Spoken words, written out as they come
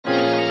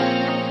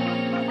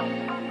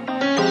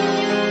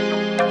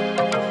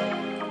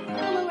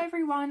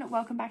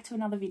welcome back to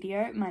another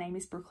video. My name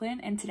is Brooklyn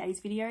and today's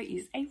video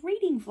is a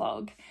reading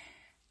vlog.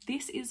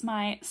 This is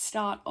my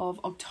start of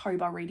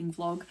October reading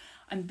vlog.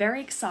 I'm very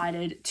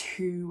excited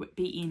to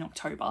be in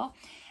October,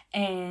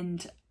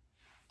 and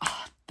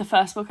the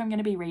first book I'm going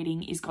to be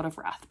reading is God of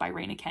Wrath by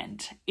Rina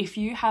Kent. If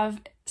you have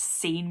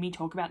seen me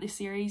talk about this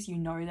series, you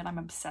know that I'm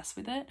obsessed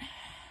with it.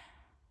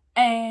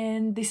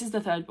 And this is the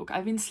third book.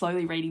 I've been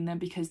slowly reading them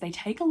because they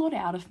take a lot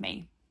out of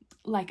me.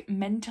 Like,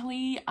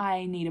 mentally,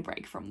 I need a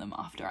break from them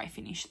after I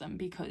finish them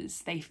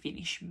because they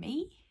finish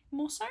me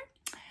more so.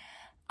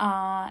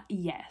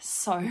 Yeah,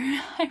 so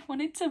I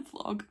wanted to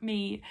vlog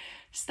me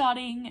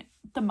starting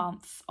the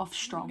month off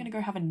strong. I'm gonna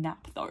go have a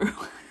nap though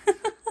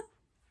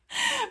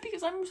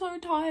because I'm so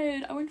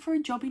tired. I went for a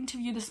job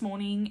interview this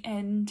morning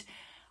and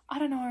I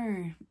don't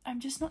know, I'm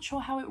just not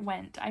sure how it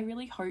went. I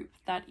really hope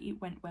that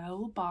it went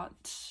well,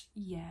 but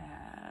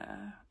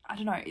yeah, I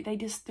don't know. They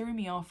just threw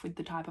me off with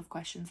the type of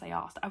questions they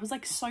asked. I was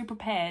like so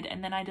prepared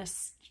and then I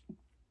just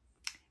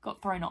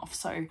got thrown off.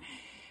 So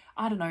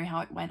I don't know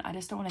how it went. I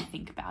just don't want to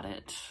think about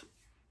it.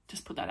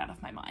 Just put that out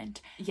of my mind.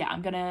 Yeah,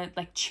 I'm gonna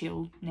like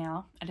chill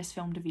now. I just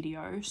filmed a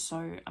video,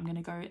 so I'm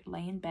gonna go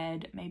lay in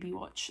bed, maybe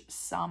watch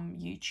some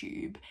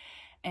YouTube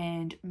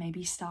and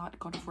maybe start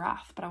God of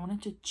Wrath. But I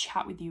wanted to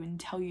chat with you and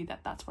tell you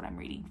that that's what I'm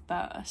reading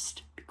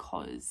first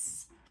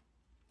because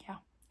yeah,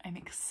 I'm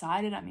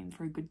excited. I'm in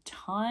for a good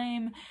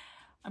time.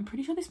 I'm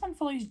pretty sure this one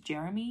follows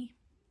Jeremy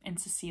and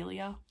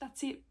Cecilia.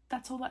 That's it.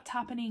 That's all that's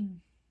happening.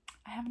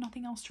 I have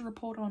nothing else to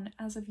report on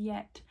as of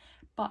yet,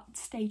 but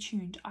stay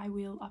tuned. I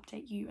will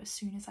update you as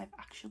soon as I've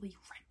actually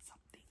read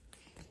something.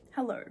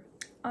 Hello.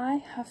 I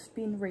have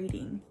been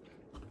reading,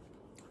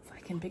 if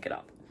I can pick it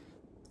up,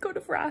 God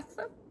of Wrath.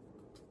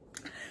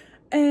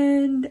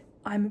 And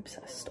I'm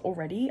obsessed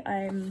already.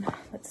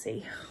 Let's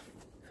see.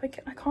 I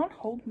can't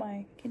hold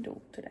my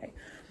Kindle today.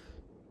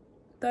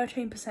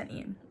 13%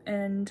 in,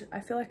 and I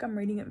feel like I'm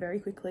reading it very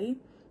quickly.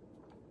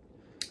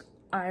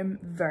 I'm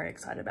very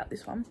excited about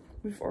this one.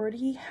 We've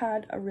already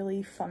had a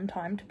really fun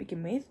time to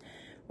begin with.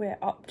 We're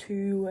up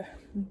to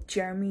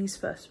Jeremy's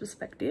first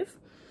perspective,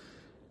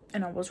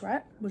 and I was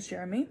right, was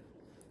Jeremy.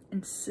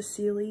 And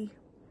Cecily,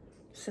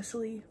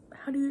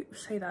 how do you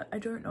say that? I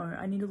don't know,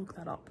 I need to look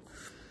that up.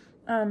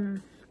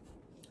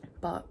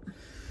 But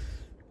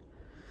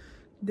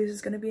this is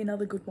going to be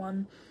another good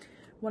one.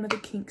 One of the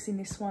kinks in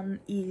this one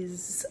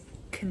is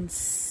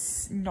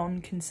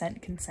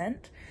non-consent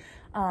consent.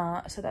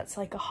 So that's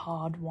like a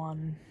hard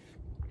one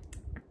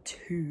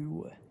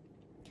to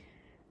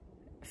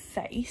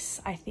face,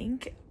 I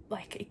think.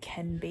 Like, it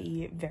can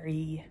be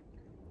very,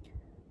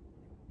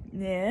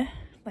 yeah,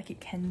 like it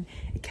can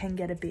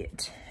get a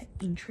bit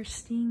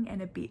interesting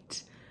and a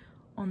bit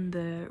on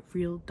the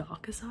real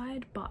darker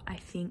side, but I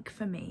think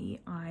for me,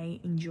 I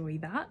enjoy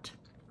that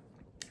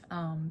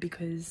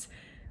because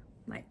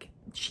like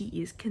she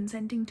is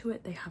consenting to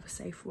it. They have a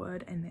safe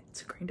word and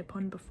it's agreed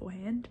upon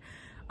beforehand.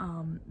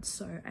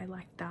 So I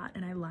like that,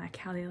 and I like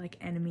how they're like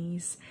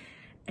enemies,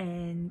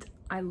 and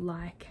I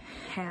like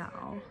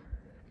how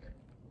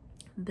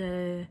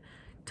the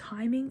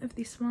timing of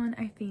this one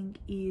I think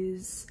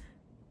is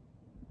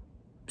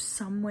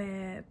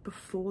somewhere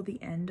before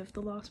the end of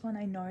the last one.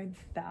 I know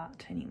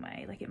that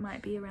anyway, like it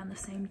might be around the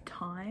same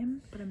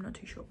time, but I'm not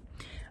too sure.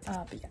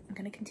 But yeah, I'm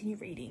gonna continue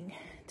reading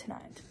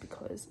tonight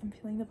because I'm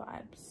feeling the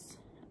vibes.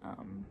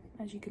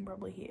 As you can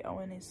probably hear,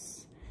 Owen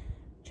is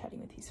chatting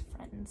with his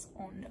friends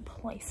on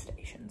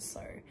PlayStation,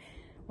 so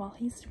while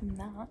he's doing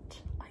that,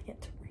 I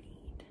get to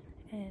read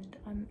and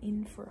I'm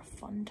in for a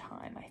fun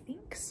time, I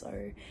think.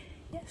 So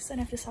yes,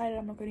 and I've decided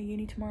I'm not going to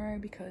uni tomorrow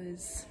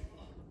because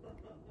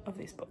of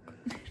this book.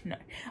 No,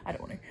 I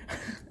don't want to.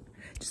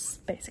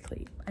 Just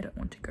basically, I don't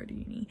want to go to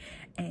uni,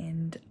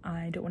 and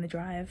I don't want to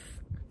drive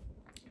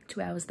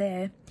 2 hours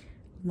there,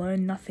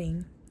 learn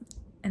nothing,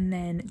 and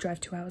then drive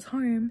 2 hours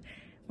home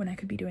when I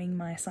could be doing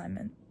my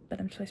assignment that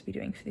I'm supposed to be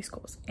doing for this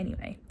course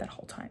anyway that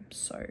whole time.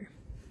 So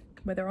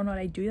whether or not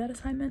I do that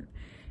assignment,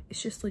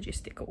 it's just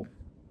logistically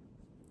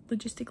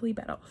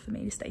better for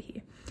me to stay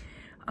here.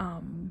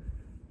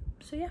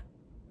 So yeah,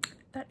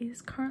 that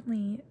is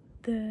currently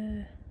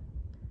the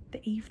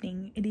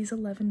evening. It is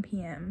 11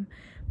 p.m,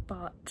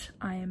 but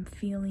I am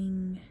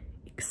feeling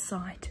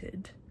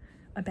excited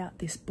about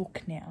this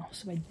book now,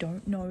 so I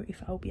don't know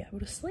if I'll be able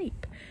to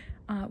sleep,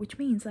 which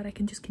means that I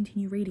can just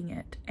continue reading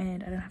it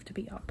and I don't have to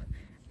be up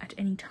at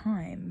any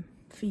time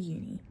for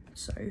uni.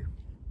 So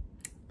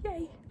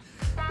yay.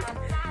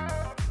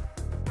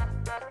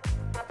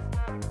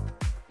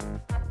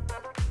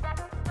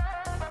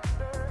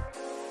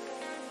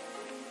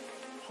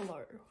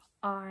 Hello.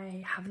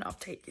 I haven't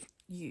updated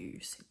you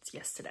since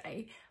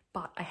yesterday,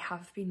 but I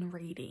have been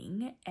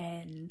reading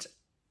and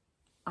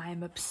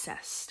I'm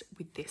obsessed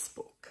with this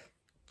book.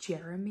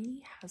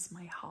 Jeremy has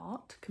my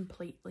heart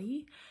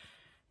completely,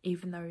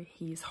 even though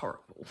he is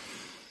horrible.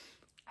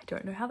 I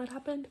don't know how that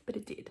happened, but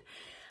it did.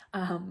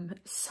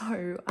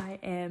 So I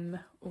am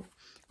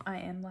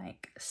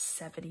like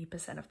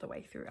 70% of the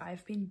way through.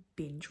 I've been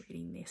binge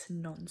reading this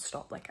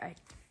non-stop. Like, I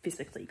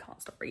physically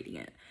can't stop reading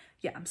it.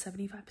 Yeah, I'm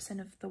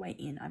 75% of the way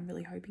in. I'm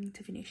really hoping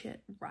to finish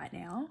it right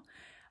now.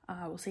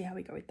 We'll see how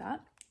we go with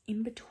that.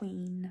 In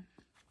between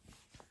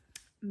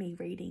me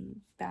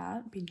reading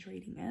that, binge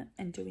reading it,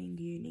 and doing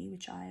uni,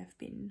 which I have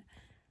been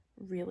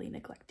really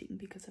neglecting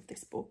because of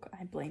this book.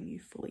 I blame you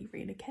fully,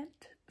 Rina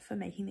Kent, for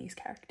making these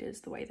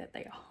characters the way that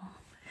they are.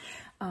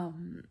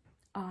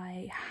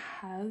 I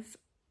have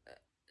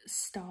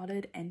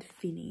started and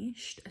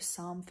finished A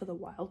Psalm for the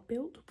Wild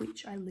Built,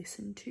 which I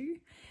listened to,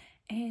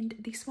 and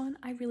this one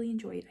I really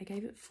enjoyed. I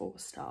gave it 4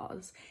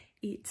 stars.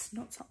 It's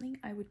not something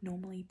I would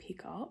normally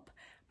pick up,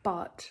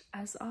 but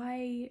as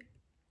I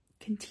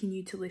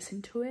continued to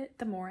listen to it,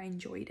 the more I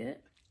enjoyed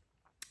it,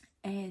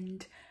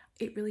 and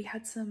it really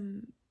had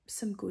some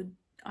good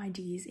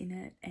ideas in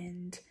it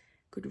and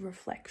good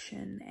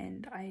reflection,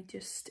 and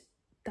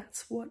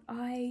that's what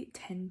I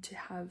tend to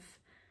have.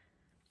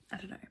 I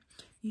don't know,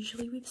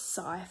 usually with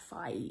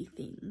sci-fi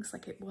things,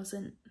 like, it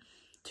wasn't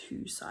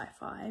too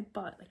sci-fi,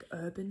 but like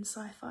urban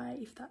sci-fi,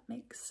 if that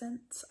makes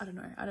sense. I don't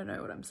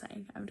know what I'm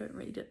saying. I don't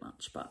read it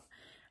much, but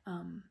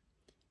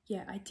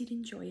yeah, I did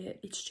enjoy it.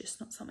 It's just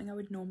not something I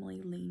would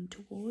normally lean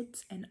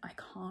towards, and I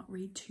can't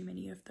read too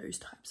many of those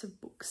types of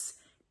books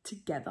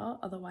together,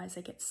 otherwise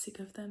I get sick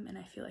of them and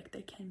I feel like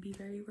they can be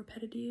very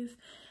repetitive.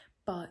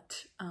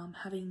 But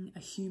having a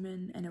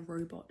human and a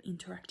robot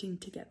interacting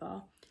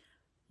together,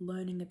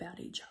 learning about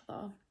each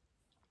other,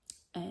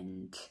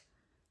 and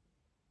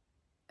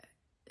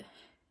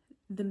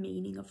the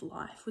meaning of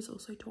life was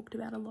also talked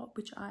about a lot,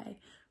 which I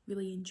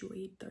really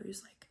enjoyed.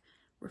 Those like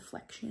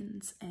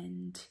reflections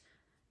and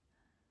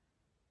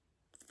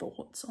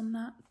thoughts on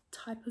that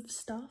type of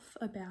stuff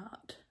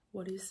about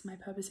what is my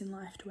purpose in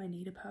life, do I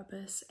need a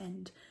purpose,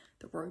 and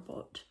the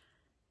robot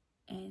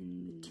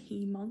and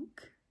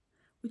monk,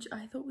 which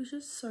I thought was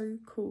just so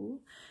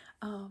cool,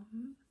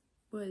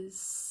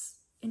 was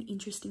an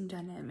interesting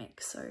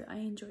dynamic. So I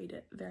enjoyed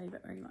it very,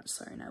 very much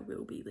so, and I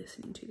will be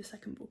listening to the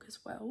second book as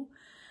well.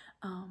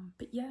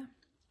 But yeah,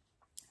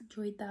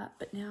 enjoyed that.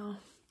 But now,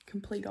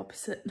 complete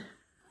opposite.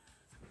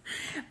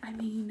 I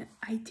mean,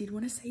 I did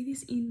want to say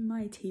this in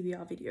my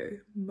TBR video.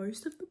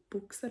 Most of the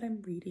books that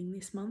I'm reading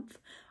this month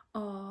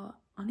are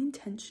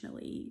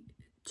unintentionally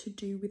to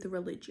do with a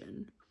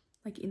religion,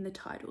 like in the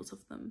titles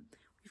of them.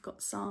 We've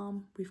got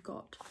Psalm, we've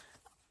got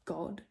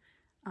God.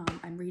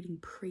 I'm reading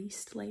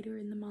Priest later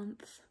in the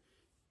month.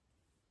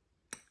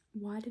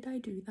 Why did I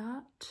do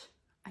that?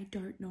 I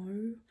don't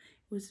know.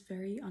 It was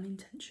very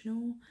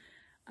unintentional.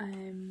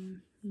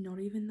 I'm not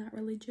even that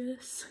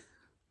religious.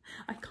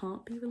 I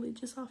can't be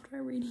religious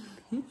after reading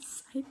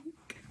this, I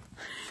think.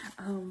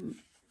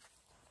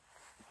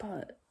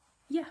 But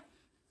yeah,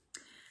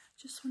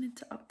 just wanted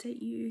to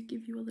update you,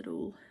 give you a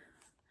little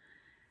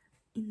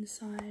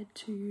insight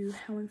to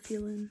how I'm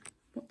feeling,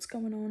 what's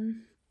going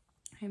on.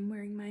 I'm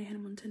wearing my Hannah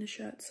Montana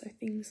shirt, so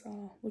things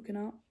are looking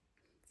up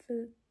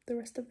for the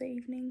rest of the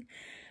evening.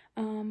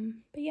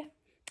 But yeah,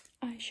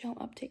 I shall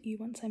update you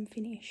once I'm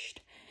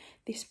finished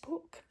this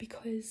book,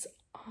 because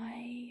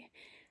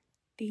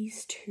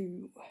these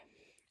two,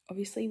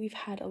 obviously we've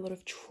had a lot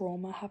of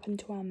trauma happen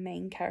to our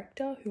main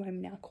character, who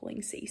I'm now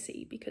calling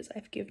Cece because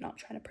I've given up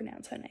trying to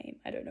pronounce her name.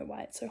 I don't know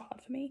why it's so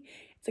hard for me.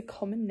 It's a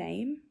common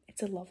name,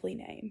 it's a lovely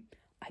name,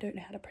 I don't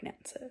know how to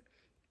pronounce it.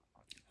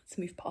 Let's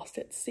move past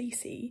it.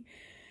 Cece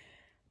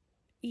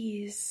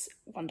is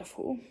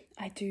wonderful.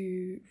 I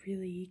do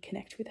really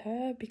connect with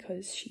her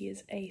because she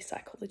is a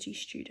psychology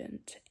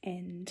student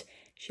and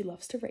she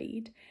loves to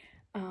read,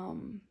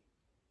 and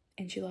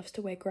she loves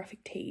to wear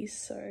graphic tees,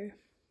 so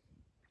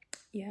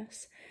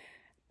yes,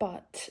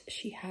 but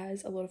she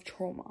has a lot of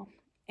trauma,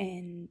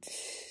 and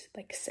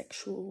like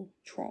sexual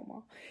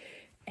trauma,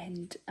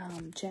 and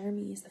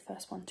Jeremy is the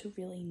first one to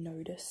really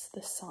notice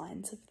the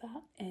signs of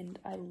that, and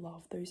I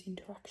love those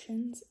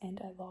interactions, and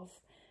I love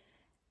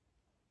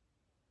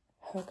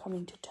her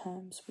coming to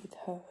terms with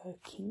her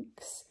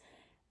kinks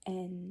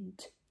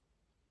and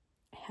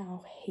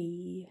how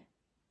he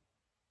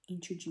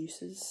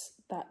introduces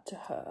that to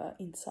her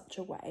in such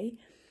a way,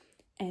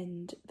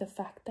 and the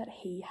fact that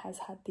he has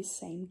had this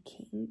same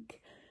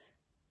kink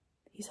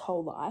his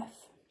whole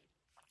life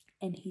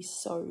and he's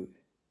so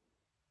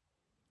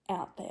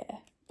out there.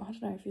 I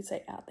don't know if you'd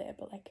say out there,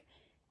 but like,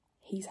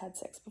 he's had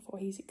sex before,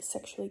 he's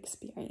sexually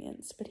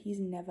experienced, but he's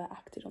never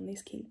acted on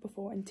this kink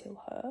before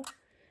until her,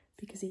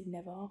 because he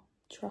never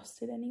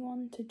trusted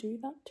anyone to do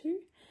that to.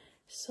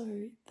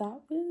 So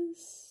that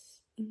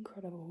was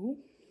incredible.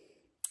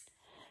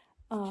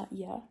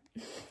 Yeah.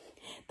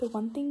 The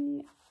one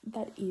thing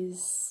that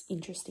is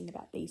interesting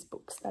about these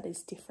books that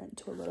is different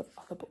to a lot of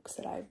other books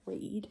that I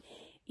read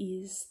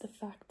is the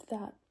fact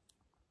that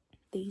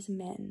these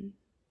men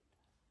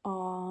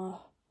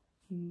are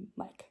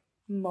like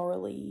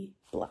morally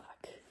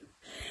black,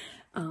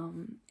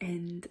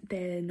 and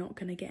they're not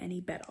gonna get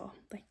any better.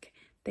 Like,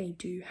 they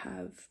do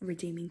have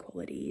redeeming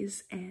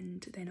qualities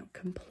and they're not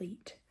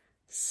complete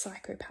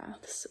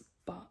psychopaths,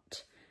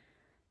 but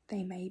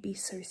they may be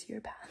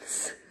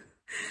sociopaths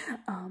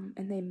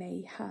and they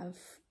may have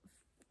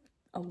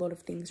a lot of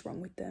things wrong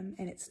with them,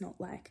 and it's not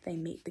like they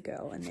meet the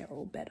girl and they're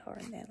all better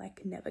and they're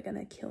like never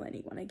gonna kill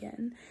anyone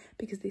again,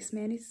 because this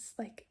man is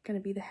like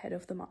gonna be the head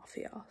of the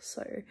mafia,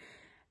 so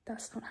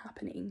that's not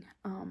happening.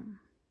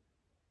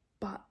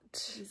 But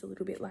it's a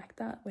little bit like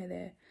that, where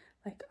they're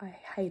like, I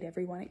hate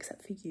everyone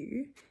except for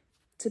you.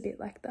 It's a bit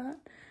like that.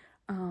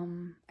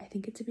 I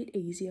think it's a bit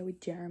easier with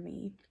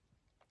Jeremy,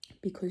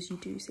 because you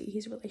do see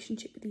his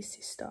relationship with his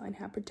sister and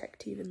how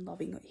protective and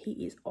loving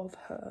he is of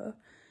her.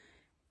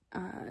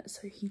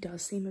 So he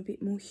does seem a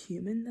bit more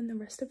human than the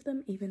rest of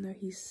them, even though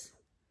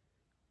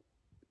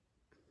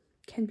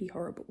can be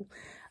horrible.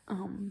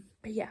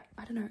 But yeah,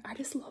 I don't know, I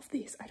just love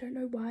this. I don't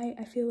know why.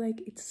 I feel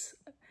like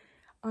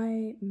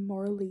I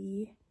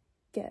morally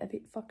get a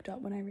bit fucked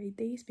up when I read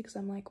these, because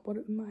I'm like,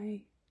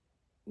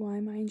 why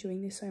am I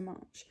enjoying this so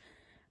much?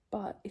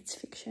 But it's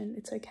fiction,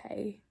 it's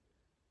okay.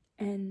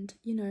 And,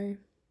 you know,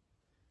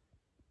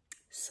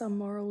 some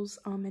morals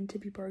are meant to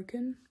be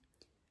broken,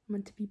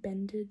 meant to be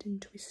bended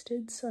and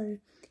twisted, so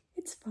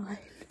it's fine.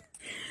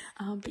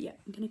 But yeah,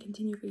 I'm gonna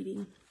continue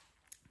reading.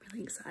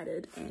 Really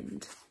excited,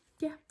 and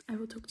yeah, I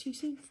will talk to you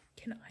soon.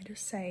 Can I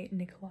just say,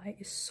 Nikolai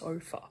is so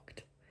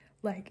fucked.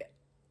 Like,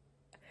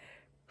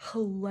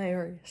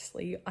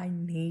 hilariously, I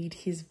need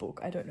his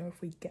book. I don't know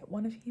if we get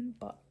one of him,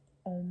 but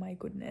oh my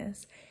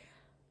goodness.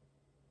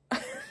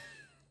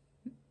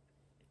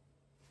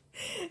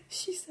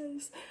 She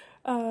says,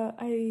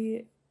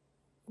 I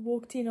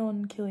walked in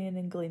on Killian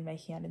and Glyn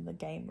making out in the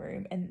game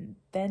room, and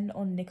then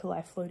on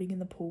Nikolai floating in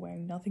the pool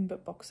wearing nothing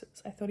but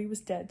boxers. I thought he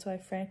was dead, so I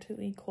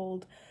frantically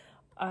called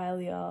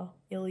Ilya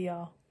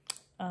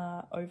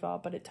over,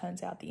 but it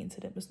turns out the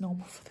incident was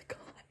normal for the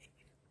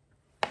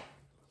guy.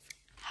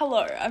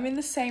 Hello, I'm in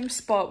the same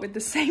spot with the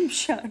same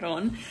shirt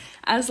on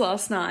as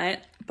last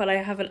night, but I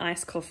have an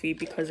iced coffee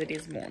because it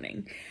is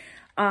morning.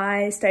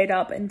 I stayed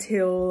up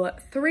until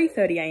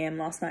 3:30 a.m.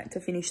 last night to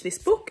finish this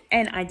book,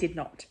 and I did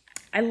not.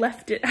 I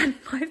left it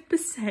at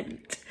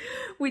 5%,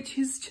 which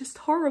is just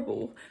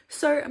horrible.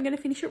 So I'm going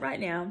to finish it right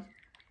now.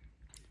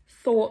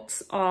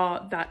 Thoughts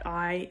are that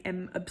I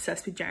am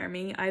obsessed with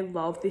Jeremy. I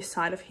love this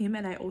side of him,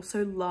 and I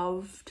also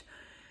loved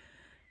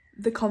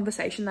the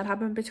conversation that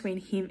happened between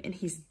him and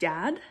his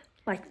dad.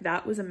 Like,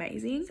 that was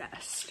amazing.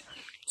 Obsessed.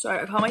 So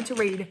I can't wait to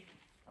read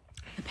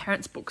the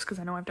parents' books, because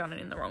I know I've done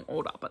it in the wrong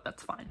order, but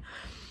that's fine.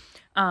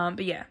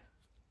 But yeah,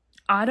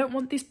 I don't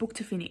want this book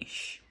to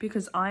finish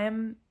because I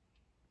am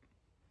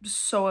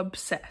so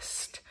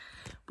obsessed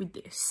with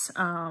this.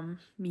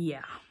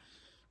 Yeah,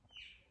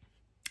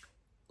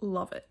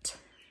 love it.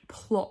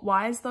 Plot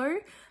wise though,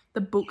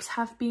 the books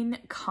have been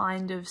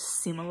kind of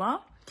similar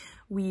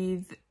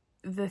with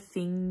the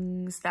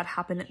things that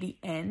happen at the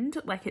end.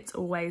 Like, it's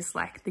always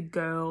like the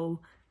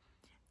girl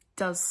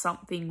does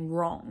something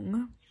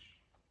wrong,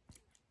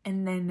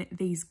 and then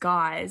these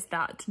guys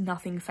that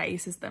nothing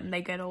phases them,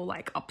 they get all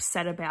like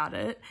upset about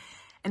it,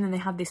 and then they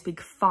have this big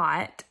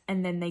fight,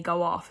 and then they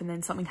go off, and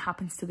then something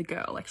happens to the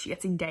girl, like she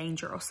gets in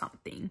danger or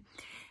something,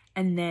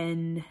 and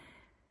then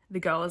the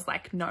girl is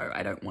like, no,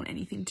 I don't want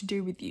anything to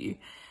do with you,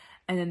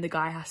 and then the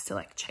guy has to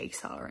like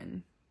chase her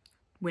and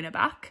win her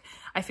back.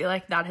 I feel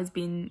like that has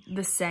been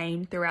the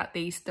same throughout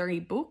these 3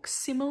 books.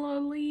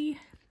 Similarly,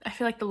 I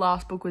feel like the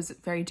last book was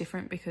very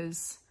different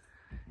because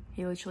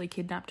he literally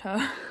kidnapped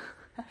her.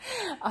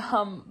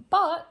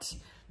 But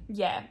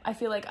yeah, I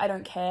feel like I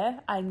don't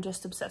care. I'm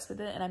just obsessed with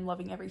it, and I'm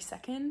loving every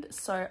second.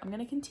 So I'm going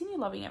to continue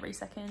loving every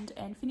second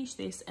and finish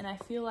this. And I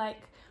feel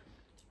like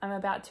I'm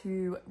about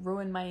to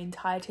ruin my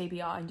entire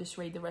TBR and just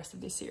read the rest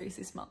of this series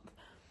this month.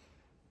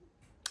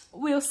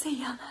 We'll see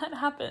how that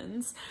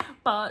happens.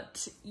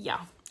 But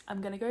yeah,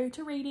 I'm going to go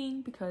to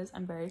reading because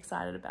I'm very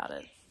excited about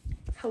it.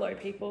 Hello,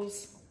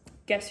 peoples.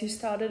 Guess who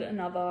started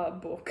another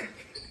book?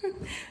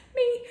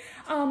 Me.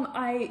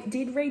 I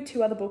did read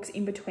 2 other books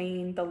in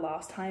between the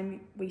last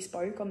time we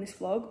spoke on this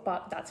vlog,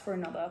 but that's for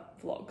another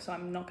vlog, so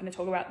I'm not going to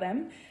talk about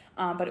them.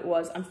 But it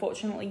was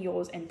Unfortunately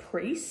Yours and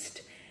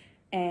Priest,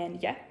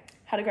 and yeah,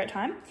 had a great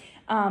time.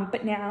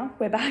 But now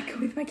we're back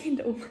with my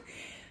Kindle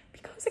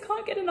because I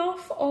can't get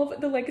enough of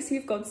the Legacy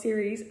of God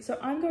series, so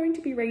I'm going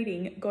to be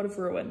reading God of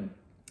Ruin.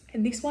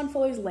 And this one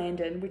follows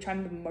Landon, which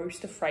I'm the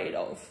most afraid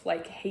of.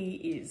 Like, he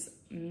is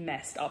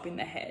messed up in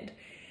the head.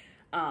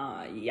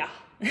 Yeah.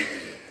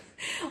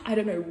 I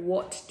don't know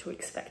what to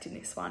expect in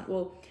this one.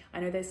 Well,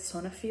 I know there's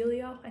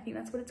sonophilia, I think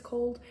that's what it's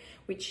called,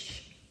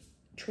 which,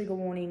 trigger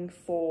warning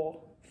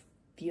for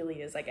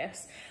philias, I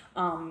guess.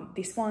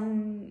 This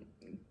one,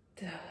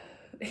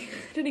 I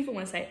don't even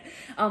want to say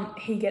it.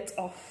 He gets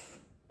off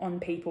on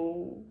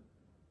people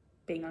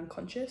being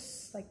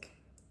unconscious, like,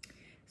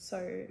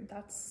 so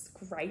that's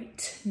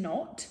great.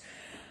 Not.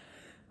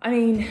 I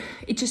mean,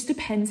 it just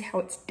depends how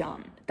it's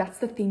done. That's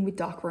the thing with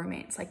dark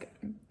romance. Like,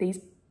 these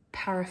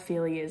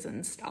paraphilias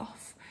and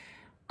stuff,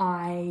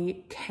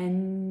 I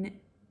can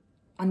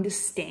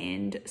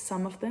understand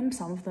some of them.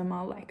 Some of them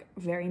are like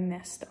very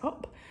messed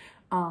up.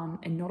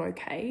 and not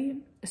okay,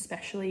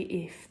 especially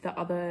if the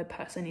other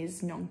person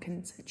is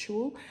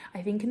non-consensual.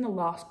 I think in the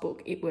last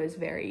book it was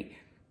very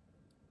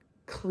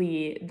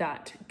clear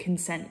that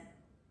consent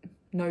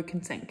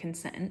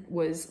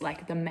was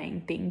like the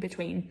main thing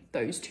between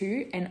those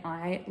two, and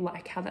I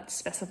like how that's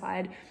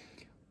specified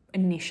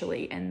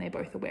initially and they're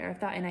both aware of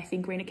that. And I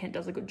think Rina Kent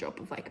does a good job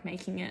of like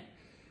making it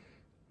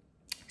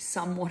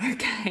somewhat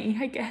okay,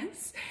 I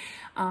guess.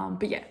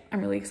 But yeah, I'm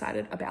really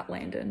excited about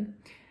Landon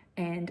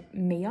and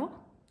Mia,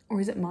 or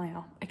is it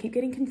Maya? I keep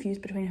getting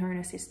confused between her and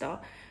her sister.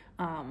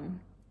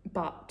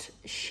 But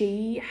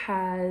she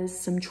has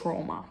some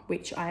trauma,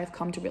 which I have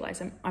come to realize.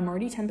 I'm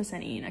already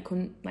 10% in. I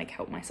couldn't like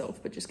help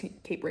myself, but just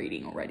keep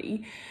reading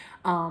already.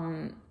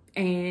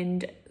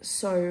 And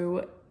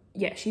so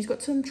yeah, she's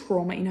got some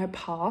trauma in her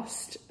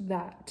past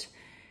that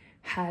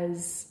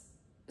has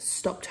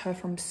stopped her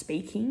from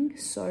speaking.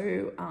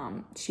 So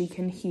she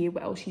can hear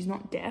well. She's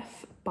not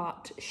deaf,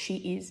 but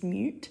she is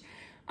mute.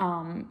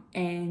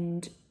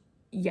 And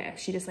yeah,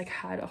 she just like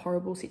had a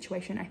horrible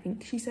situation, I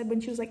think she said, when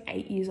she was like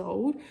 8 years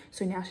old.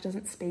 So now she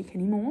doesn't speak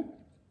anymore.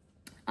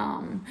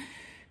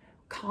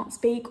 Can't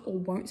speak or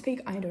won't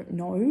speak, I don't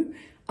know.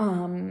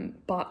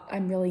 But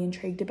I'm really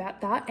intrigued about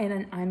that,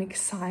 and I'm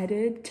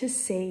excited to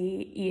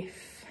see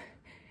if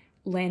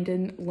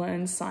Landon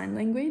learns sign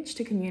language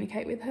to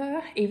communicate with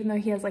her, even though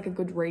he has like a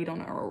good read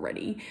on her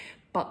already.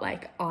 But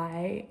like,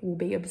 I will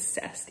be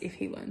obsessed if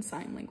he learns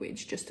sign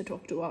language just to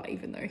talk to her,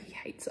 even though he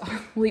hates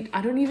her. Like,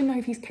 I don't even know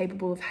if he's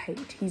capable of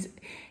hate.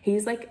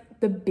 He's like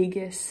the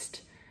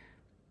biggest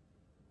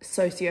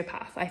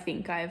sociopath I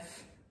think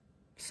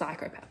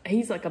psychopath.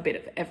 He's like a bit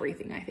of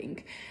everything, I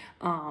think,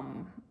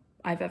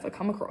 I've ever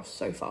come across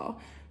so far.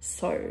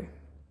 So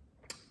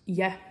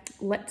yeah,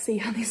 let's see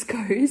how this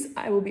goes.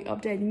 I will be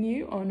updating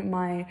you on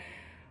my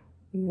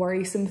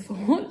worrisome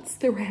thoughts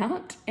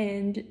throughout,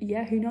 and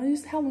yeah, who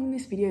knows how long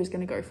this video is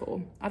going to go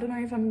for. I don't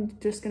know if I'm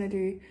just going to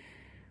do,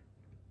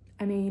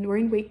 I mean, we're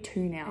in week 2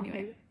 now.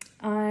 Anyway,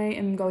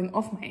 I'm going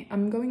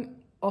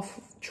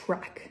off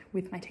track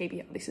with my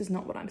TBR. This is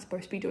not what I'm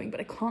supposed to be doing, but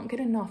I can't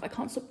get enough. I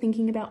can't stop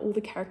thinking about all the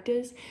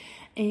characters,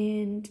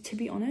 and to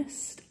be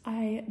honest,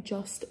 I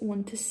just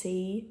want to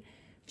see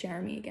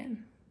Jeremy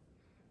again.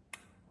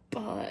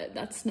 But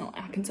that's not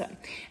our concern.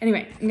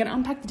 Anyway, I'm gonna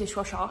unpack the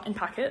dishwasher and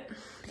pack it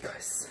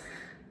because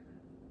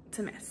it's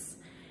a mess.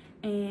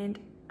 And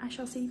I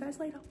shall see you guys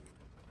later.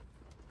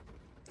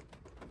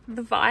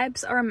 The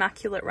vibes are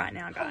immaculate right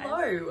now, guys.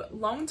 Hello,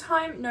 long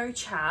time no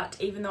chat,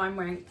 even though I'm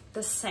wearing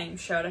the same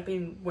shirt I've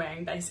been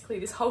wearing basically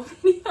this whole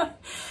video.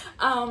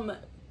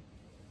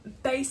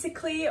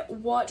 Basically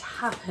what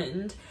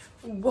happened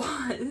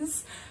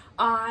was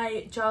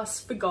I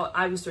just forgot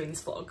I was doing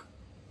this vlog.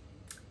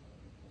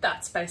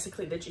 That's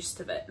basically the gist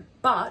of it.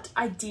 But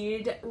I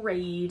did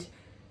read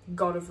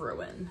God of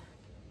Ruin.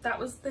 That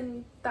was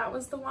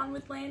the one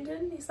with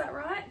Landon, is that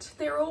right?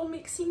 They're all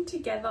mixing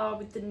together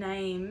with the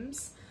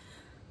names.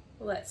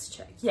 Let's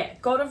check. Yeah,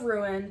 God of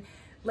Ruin,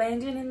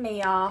 Landon and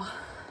Mia.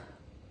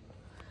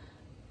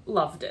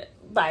 Loved it.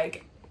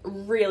 Like,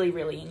 really,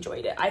 really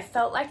enjoyed it. I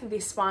felt like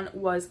this one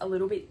was a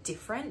little bit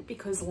different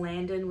because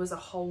Landon was a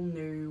whole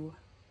new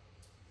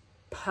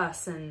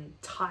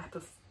type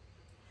of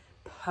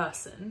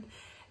person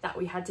that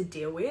we had to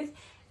deal with,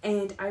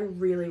 and I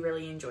really,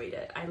 really enjoyed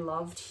it. I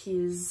loved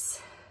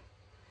his,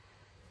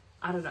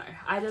 I don't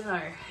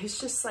know, it's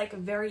just like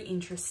very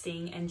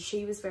interesting, and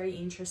she was very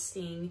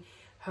interesting.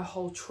 Her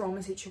whole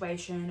trauma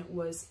situation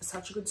was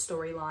such a good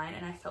storyline,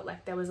 and I felt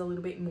like there was a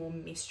little bit more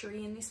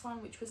mystery in this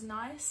one, which was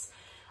nice.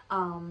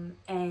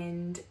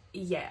 And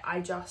yeah,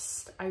 I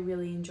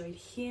really enjoyed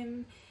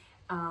him.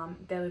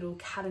 Their little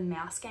cat and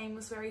mouse game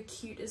was very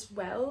cute as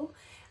well.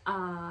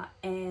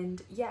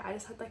 And yeah, I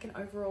just had like an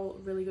overall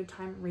really good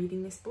time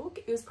reading this book.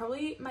 It was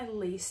probably my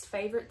least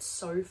favorite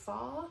so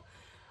far.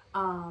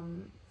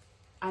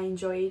 I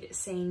enjoyed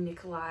seeing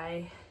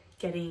Nikolai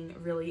getting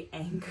really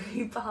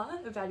angry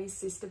about his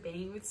sister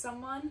being with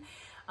someone.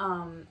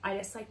 I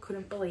just like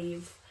couldn't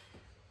believe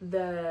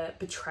the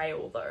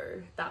betrayal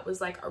though. That was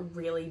like a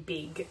really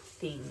big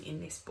thing in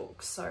this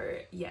book. So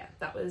yeah,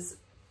 there was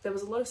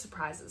a lot of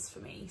surprises for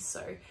me.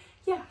 So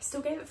yeah,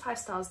 still gave it 5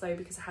 stars though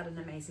because I had an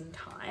amazing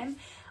time.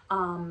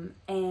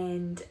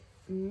 And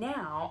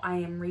now I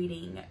am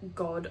reading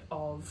God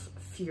of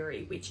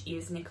Fury, which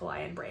is Nikolai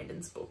and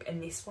Brandon's book,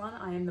 and this one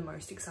I am the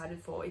most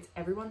excited for. It's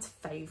everyone's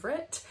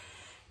favorite,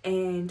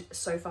 and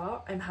so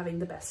far I'm having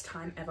the best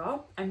time ever.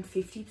 I'm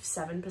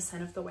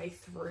 57% of the way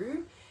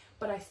through,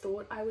 but I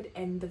thought I would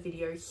end the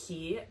video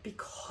here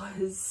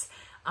because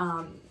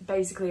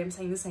basically I'm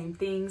saying the same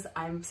things.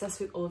 I'm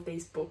obsessed with all of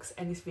these books,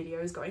 and this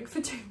video is going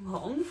for too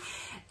long,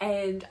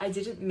 and I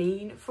didn't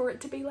mean for it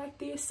to be like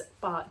this,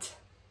 but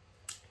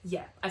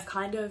yeah, I've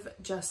kind of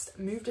just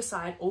moved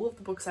aside all of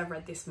the books I've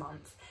read this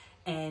month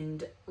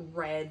and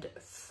read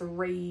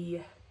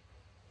 3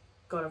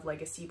 God of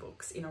Legacy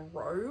books in a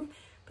row,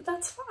 but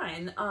that's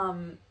fine.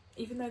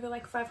 Even though they're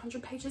like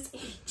 500 pages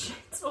each,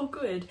 it's all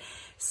good.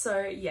 So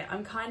yeah,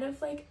 I'm kind of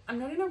like, I'm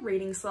not in a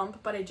reading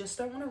slump, but I just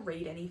don't want to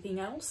read anything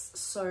else.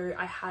 So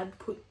I had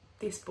put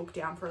this book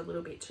down for a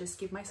little bit to just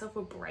give myself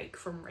a break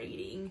from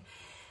reading,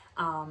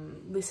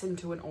 listen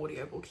to an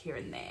audiobook here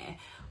and there.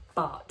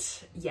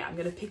 But yeah, I'm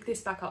going to pick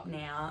this back up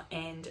now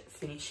and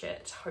finish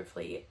it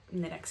hopefully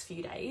in the next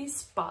few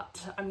days.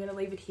 But I'm going to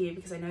leave it here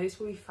because I know this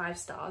will be 5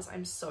 stars.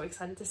 I'm so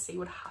excited to see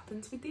what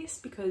happens with this,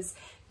 because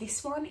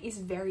this one is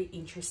very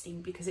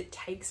interesting because it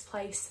takes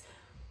place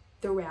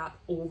throughout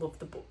all of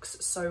the books.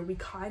 So we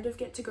kind of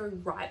get to go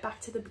right back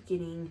to the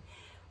beginning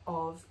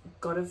of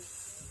God of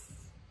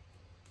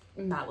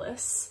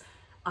Malice.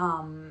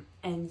 And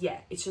yeah,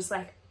 it's just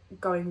like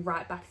going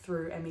right back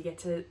through, and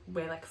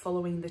we're like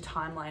following the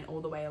timeline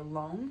all the way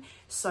along.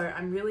 So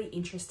I'm really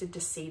interested to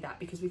see that,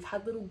 because we've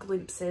had little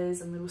glimpses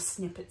and little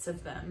snippets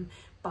of them,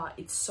 but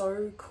it's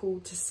so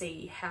cool to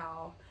see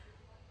how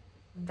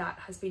that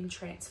has been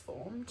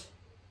transformed.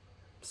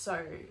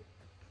 So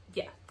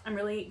yeah, I'm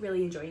really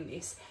enjoying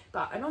this.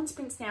 But I'm on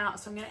sprints now,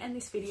 so I'm going to end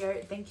this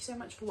video. Thank you so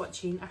much for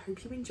watching. I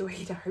hope you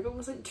enjoyed. I hope it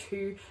wasn't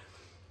too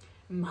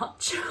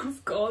much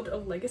of God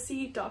of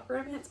Legacy dark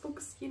romance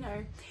books, you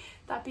know,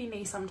 that'd be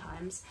me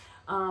sometimes.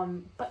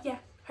 But yeah,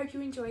 hope you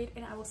enjoyed,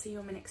 and I will see you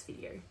on my next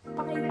video.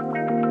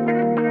 Bye.